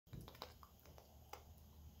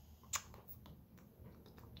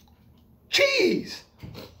cheese.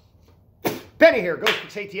 Benny here,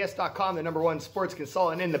 GhostBooksATS.com, the #1 sports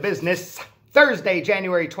consultant in the business. Thursday,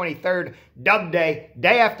 January 23rd, dub day,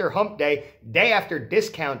 day after hump day, day after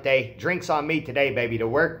discount day. Drinks on me today, baby. The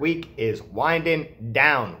work week is winding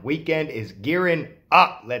down. Weekend is gearing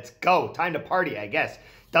up. Let's go. Time to party, I guess.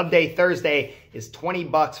 Dub day Thursday is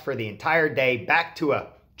 $20 for the entire day. Back to a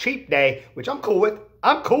cheap day, which I'm cool with.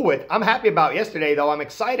 I'm happy about yesterday, though. I'm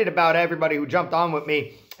excited about everybody who jumped on with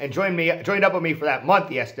me and joined up with me for that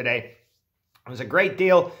month yesterday. It was a great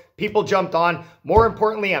deal. People jumped on. More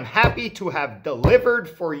importantly, I'm happy to have delivered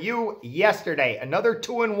for you yesterday. Another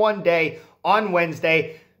 2-in-1 day on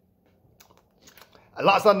Wednesday. I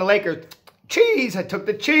lost on the Lakers. Cheese. I took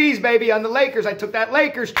the cheese, baby, on the Lakers. I took that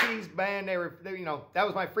Lakers cheese, man. They that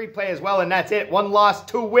was my free play as well, and that's it. 1 loss,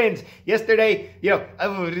 2 wins. Yesterday,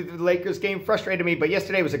 the Lakers game frustrated me, but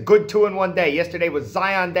yesterday was a good 2-in-1 day. Yesterday was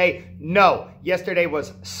Zion day. No. Yesterday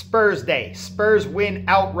was Spurs day. Spurs win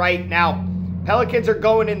outright now. Pelicans are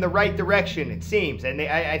going in the right direction, it seems, and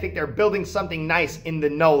I think they're building something nice in the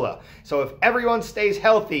NOLA. So if everyone stays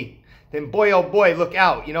healthy, then boy, oh boy, look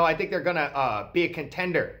out. I think they're going to be a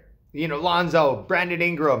contender. Lonzo, Brandon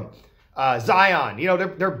Ingram, Zion.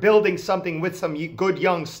 They're building something with some good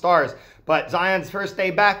young stars. But Zion's first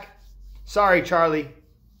day back, sorry, Charlie.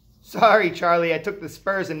 Sorry, Charlie. I took the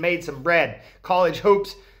Spurs and made some bread. College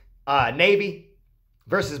hoops, Navy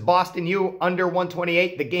versus Boston U, under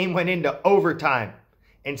 128. The game went into overtime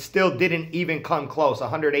and still didn't even come close.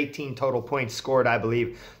 118 total points scored, I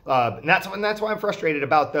believe. And that's why I'm frustrated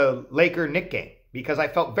about the Laker-Knick game, because I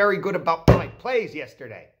felt very good about my plays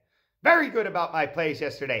yesterday. Very good about my plays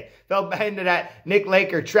yesterday. Fell into that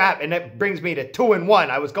Knick-Laker trap, and that brings me to 2-in-1.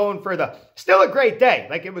 I was going for still a great day.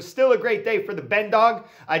 It was still a great day for the Ben Dog.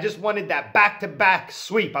 I just wanted that back-to-back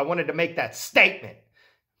sweep. I wanted to make that statement.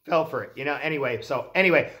 Fell for it, anyway. So,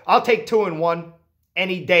 I'll take 2-in-1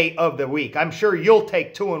 any day of the week. I'm sure you'll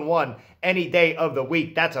take 2-in-1 any day of the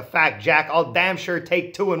week. That's a fact, Jack. I'll damn sure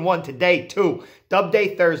take 2-in-1 today, too. Dub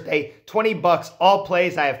day Thursday, $20, all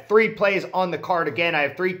plays. I have 3 plays on the card again. I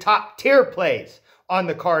have 3 top-tier plays on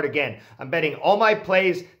the card again. I'm betting all my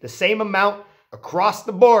plays the same amount across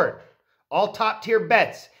the board. All top-tier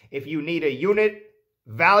bets. If you need a unit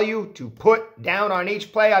value to put down on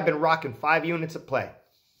each play, I've been rocking 5 units of play.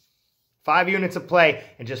 5 units of play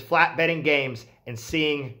and just flat betting games and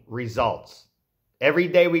seeing results. Every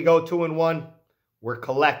day we go 2-in-1, we're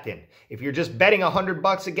collecting. If you're just betting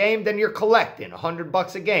 $100 a game, then you're collecting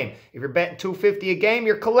 $100 a game. If you're betting $250 a game,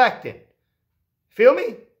 you're collecting. Feel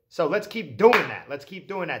me? So let's keep doing that. Let's keep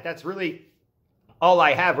doing that. That's really all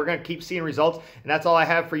I have. We're going to keep seeing results, and that's all I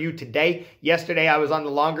have for you today. Yesterday, I was on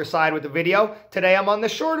the longer side with the video. Today, I'm on the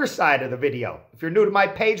shorter side of the video. If you're new to my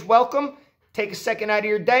page, welcome. Take a second out of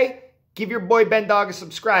your day. Give your boy Ben Dog a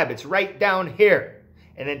subscribe. It's right down here.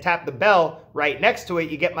 And then tap the bell right next to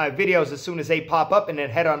it. You get my videos as soon as they pop up. And then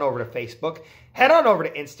head on over to Facebook. Head on over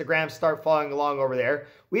to Instagram. Start following along over there.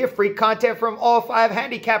 We have free content from all 5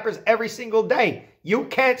 handicappers every single day. You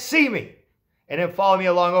can't see me. And then follow me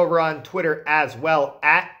along over on Twitter as well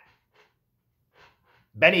at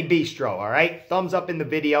Benny Bistro, all right? Thumbs up in the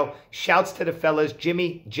video. Shouts to the fellas.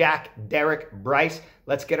 Jimmy, Jack, Derek, Bryce.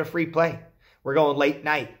 Let's get a free play. We're going late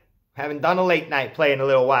night. Haven't done a late night play in a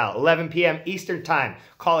little while. 11 p.m. Eastern Time.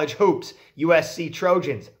 College hoops. USC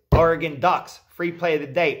Trojans. Oregon Ducks. Free play of the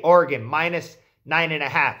day. Oregon minus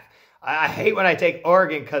 9.5. I hate when I take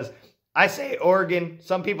Oregon because I say Oregon.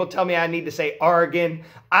 Some people tell me I need to say Oregon.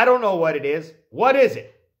 I don't know what it is. What is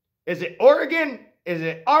it? Is it Oregon? Is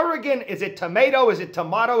it Oregon? Is it tomato? Is it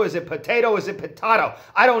tomato? Is it potato? Is it potato?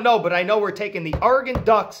 I don't know, but I know we're taking the Oregon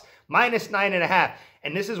Ducks minus 9.5.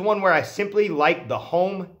 And this is one where I simply like the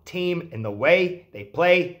home team and the way they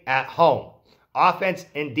play at home. Offense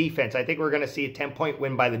and defense. I think we're going to see a 10-point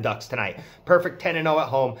win by the Ducks tonight. Perfect 10-0 at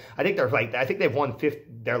home. I think they've won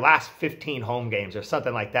their last 15 home games or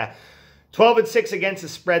something like that. 12-6 against the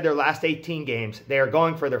spread their last 18 games. They are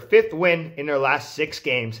going for their 5th win in their last 6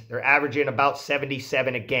 games. They're averaging about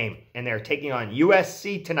 77 a game. And they're taking on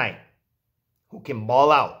USC tonight, who can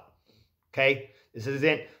ball out. Okay? This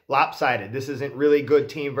isn't lopsided. This isn't really good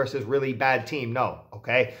team versus really bad team. No,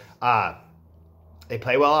 okay? They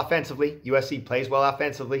play well offensively. USC plays well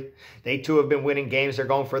offensively. They, too, have been winning games. They're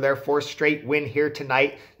going for their 4th straight win here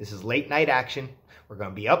tonight. This is late night action. We're going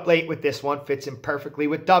to be up late with this one. Fits in perfectly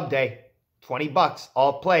with Dub Day. $20,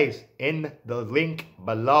 all plays in the link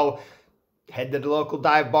below. Head to the local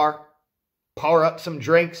dive bar. Power up some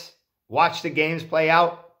drinks. Watch the games play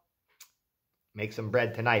out. Make some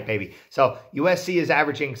bread tonight, baby. So USC is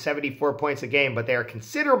averaging 74 points a game, but they are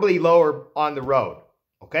considerably lower on the road.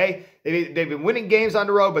 Okay? They've been winning games on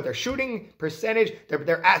the road, but their shooting percentage,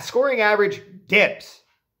 their scoring average dips.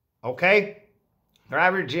 Okay? They're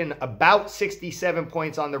averaging about 67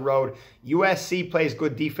 points on the road. USC plays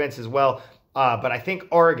good defense as well. But I think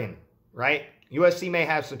Oregon, right? USC may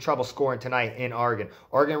have some trouble scoring tonight in Oregon.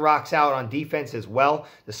 Oregon rocks out on defense as well.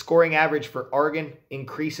 The scoring average for Oregon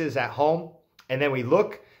increases at home. And then we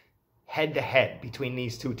look head-to-head between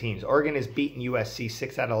these two teams. Oregon has beaten USC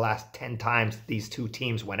 6 out of the last 10 times these two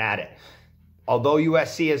teams went at it. Although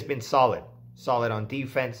USC has been solid. Solid on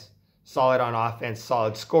defense, solid on offense,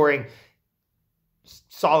 solid scoring,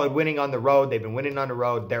 solid winning on the road. They've been winning on the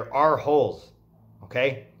road. There are holes,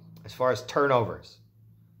 okay? As far as turnovers,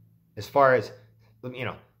 as far as,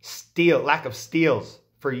 lack of steals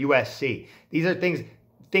for USC. These are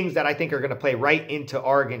things that I think are going to play right into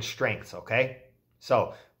Oregon's strengths, okay?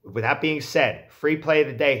 So, with that being said, free play of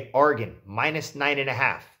the day, Oregon,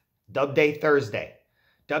 -9.5. Dub day Thursday.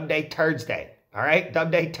 Dub day Thursday. All right?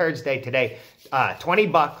 Dub day Thursday today.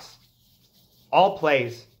 $20. All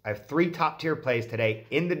plays. I have 3 top-tier plays today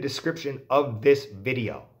in the description of this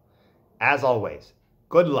video. As always,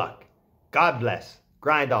 good luck. God bless.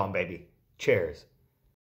 Grind on, baby. Cheers.